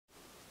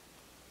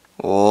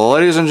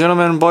Ladies and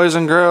gentlemen, boys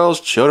and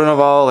girls, children of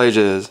all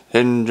ages,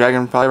 Hidden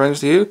Dragon probably brings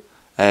to you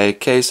a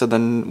case of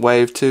the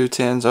Wave 2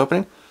 tins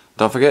opening.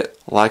 Don't forget,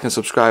 like and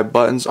subscribe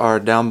buttons are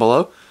down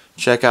below.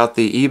 Check out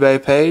the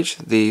eBay page,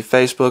 the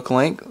Facebook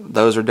link,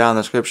 those are down in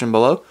the description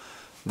below.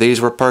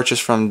 These were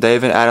purchased from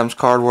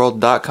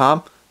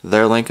davidadamscardworld.com.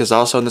 Their link is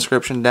also in the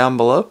description down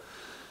below.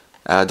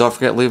 Don't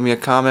forget, leave me a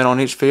comment on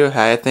each video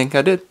how you think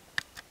I did.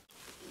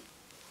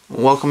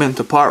 Welcome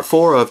into part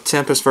 4 of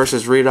Tempest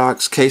vs.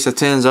 Redox case of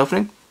tins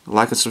opening.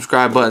 Like and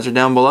subscribe buttons are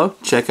down below.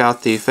 Check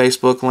out the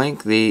Facebook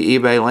link, the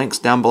eBay links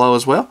down below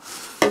as well.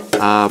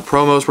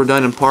 Promos were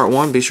done in part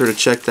 1. Be sure to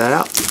check that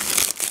out.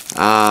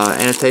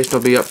 Annotation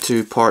will be up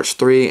to parts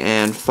 3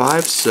 and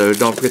 5, so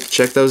don't forget to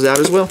check those out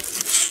as well.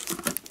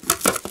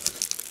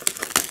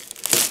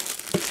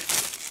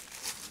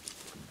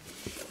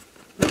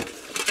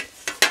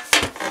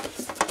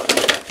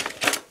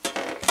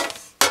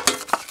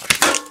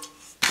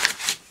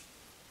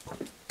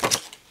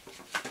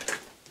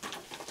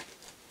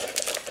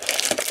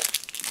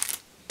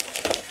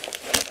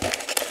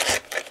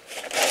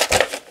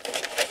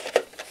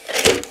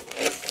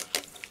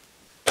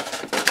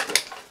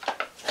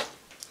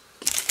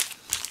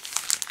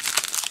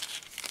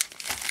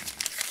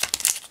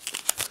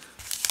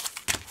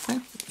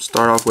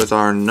 Start off with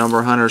our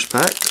Number Hunters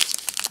pack.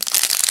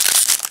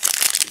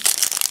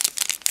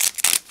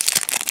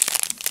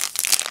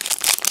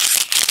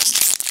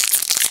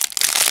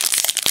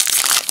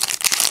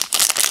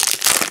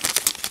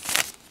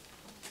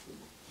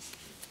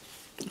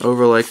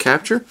 Overlay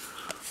Capture,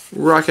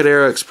 Rocket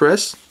Arrow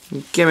Express,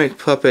 Gimmick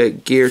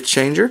Puppet Gear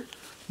Changer,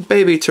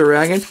 Baby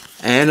Turagan,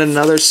 and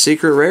another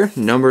secret rare,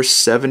 number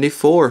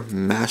 74,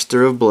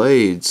 Master of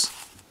Blades.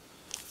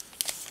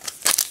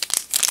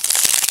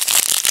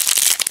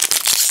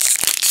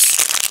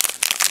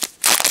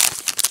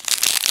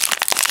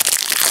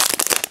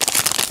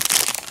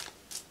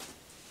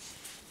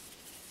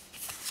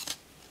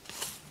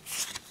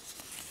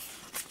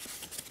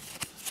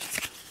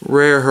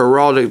 Rare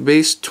Heraldic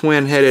Beast,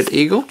 Twin-Headed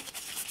Eagle.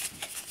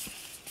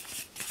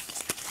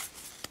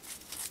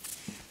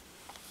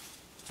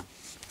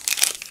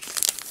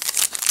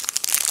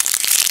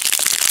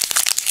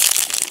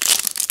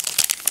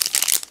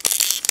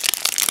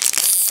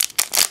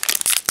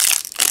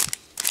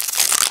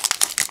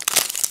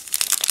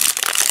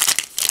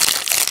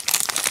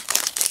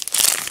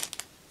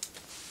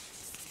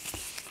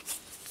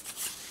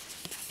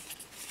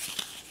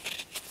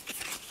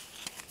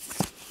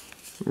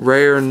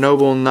 Rare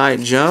Noble Knight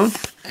Joan,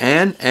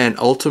 and an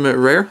ultimate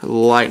rare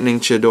Lightning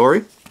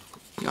Chidori.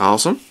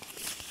 Awesome.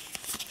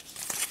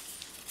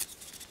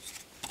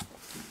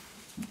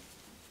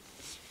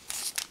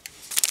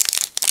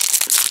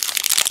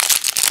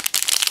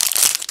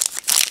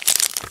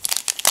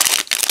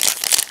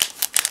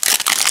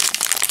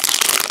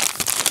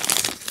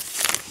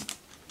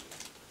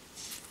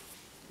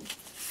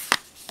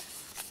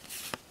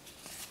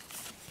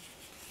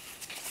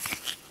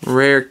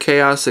 Rare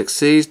Chaos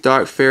Exceeds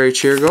Dark Fairy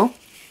Cheergull.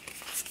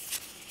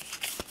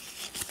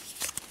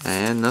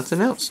 And nothing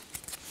else.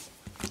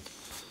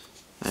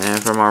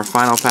 And from our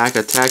final pack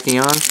of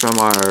Tachyon from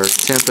our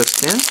Tempest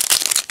tin.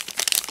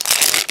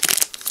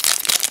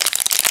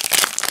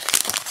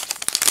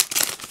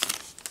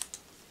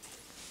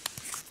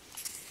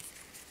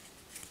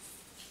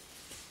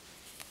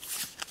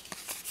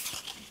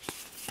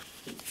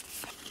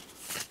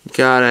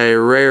 Got a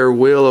rare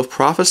Wheel of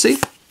Prophecy.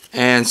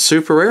 And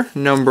super rare,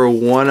 number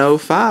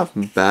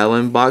 105,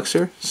 Battling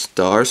Boxer,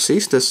 Star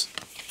Ceastus.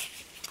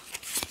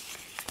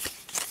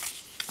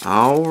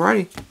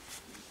 Alrighty.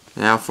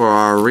 Now for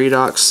our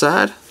Redox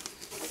side.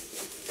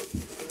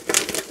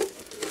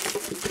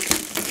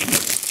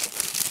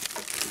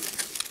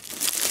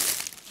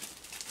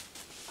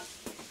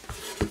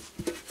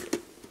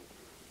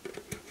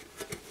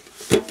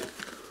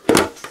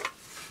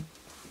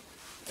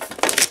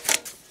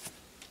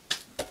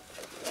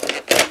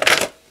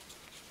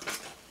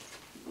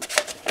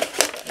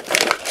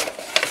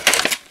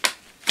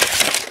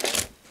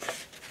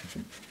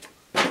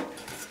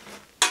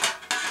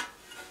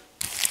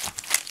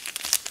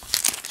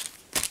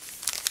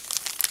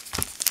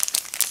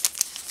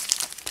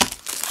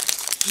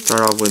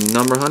 Start off with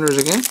Number Hunters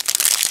again.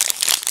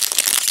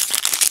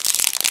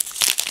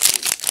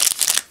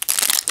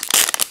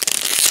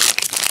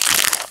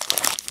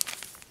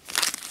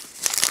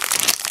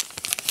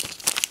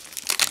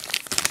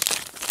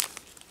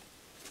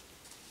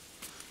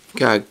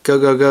 Got Go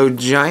Go Go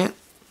Giant,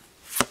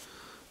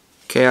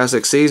 Chaos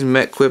Exceeds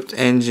Met-Equipped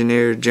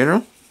Engineer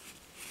General,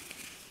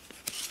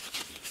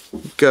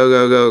 Go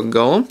Go Go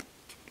Golem,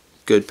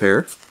 good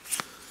pair,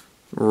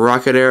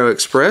 Rocket Arrow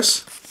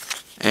Express,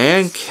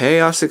 and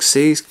Chaos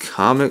Exceeds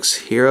Comics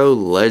Hero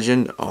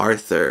Legend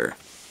Arthur.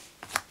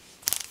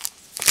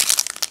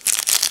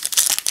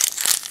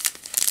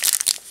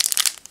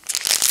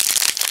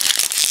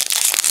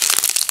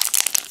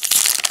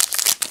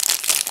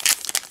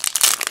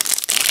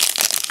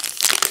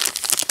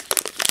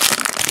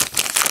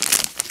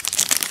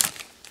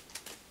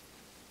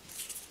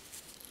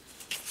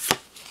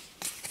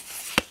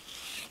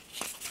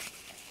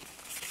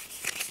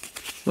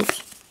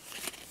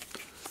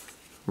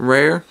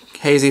 rare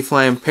Hazy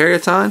Flame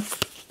Periton,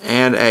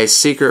 and a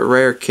secret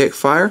rare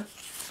Kickfire.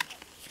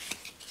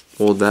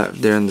 Pulled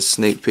that during the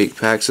sneak peek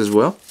packs as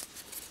well.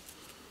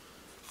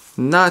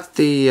 Not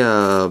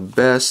the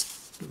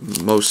best,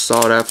 most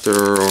sought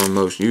after, or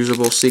most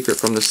usable secret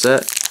from the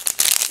set,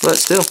 but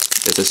still,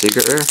 it's a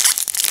secret rare.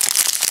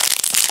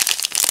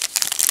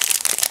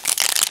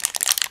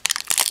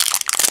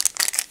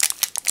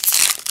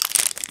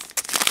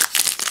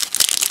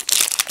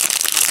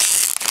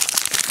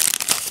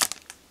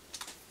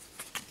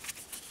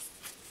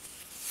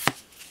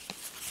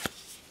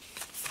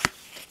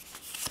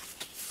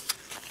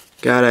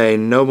 Got a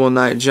Noble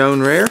Knight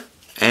Joan rare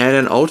and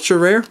an ultra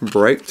rare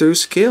Breakthrough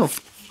Skill.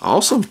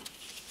 Awesome.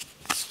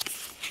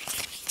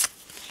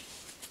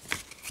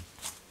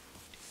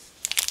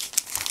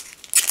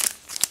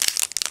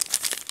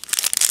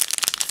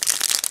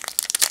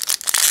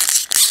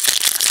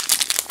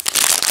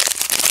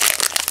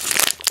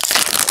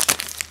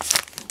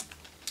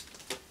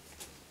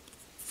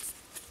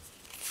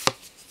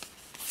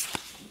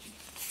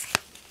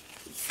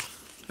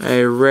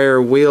 A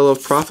rare Wheel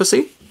of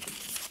Prophecy.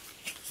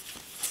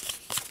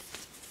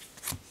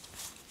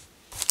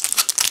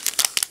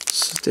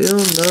 Still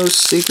no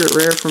secret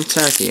rare from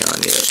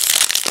Tachyon yet.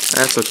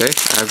 That's okay.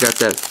 I've got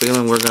that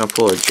feeling we're going to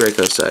pull a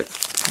Draco Sack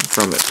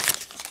from it.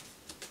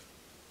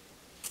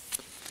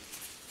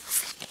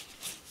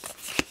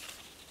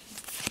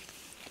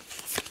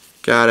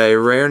 Got a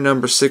rare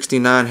number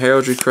 69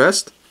 Heraldry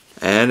Crest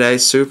and a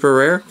super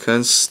rare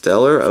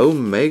Constellar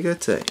Omega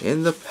to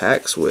end the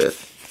packs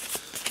with.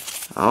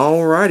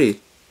 Alrighty.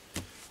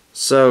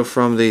 So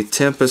from the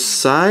Tempest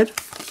side,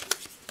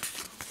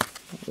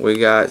 we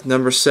got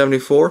number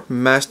 74,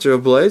 Master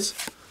of Blades,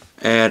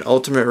 and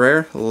ultimate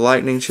rare,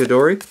 Lightning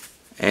Chidori,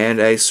 and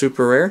a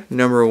super rare,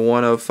 number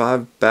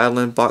 105,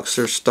 Battling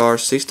Boxer Star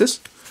Cestus.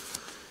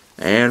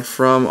 And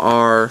from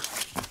our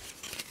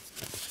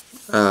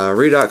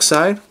Redox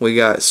side, we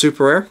got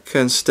super rare,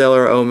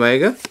 Constellar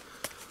Omega,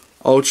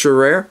 ultra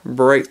rare,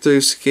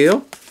 Breakthrough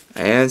Skill,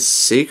 and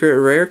secret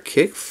rare,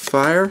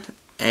 Kickfire,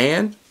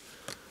 and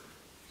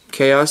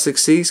Chaos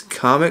Exceeds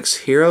Comics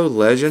Hero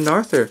Legend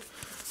Arthur.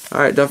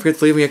 Alright, don't forget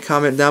to leave me a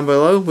comment down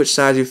below which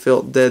side you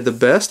felt did the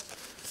best.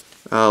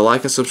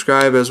 Like and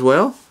subscribe as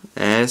well.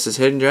 And this is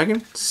Hidden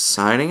Dragon,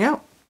 signing out.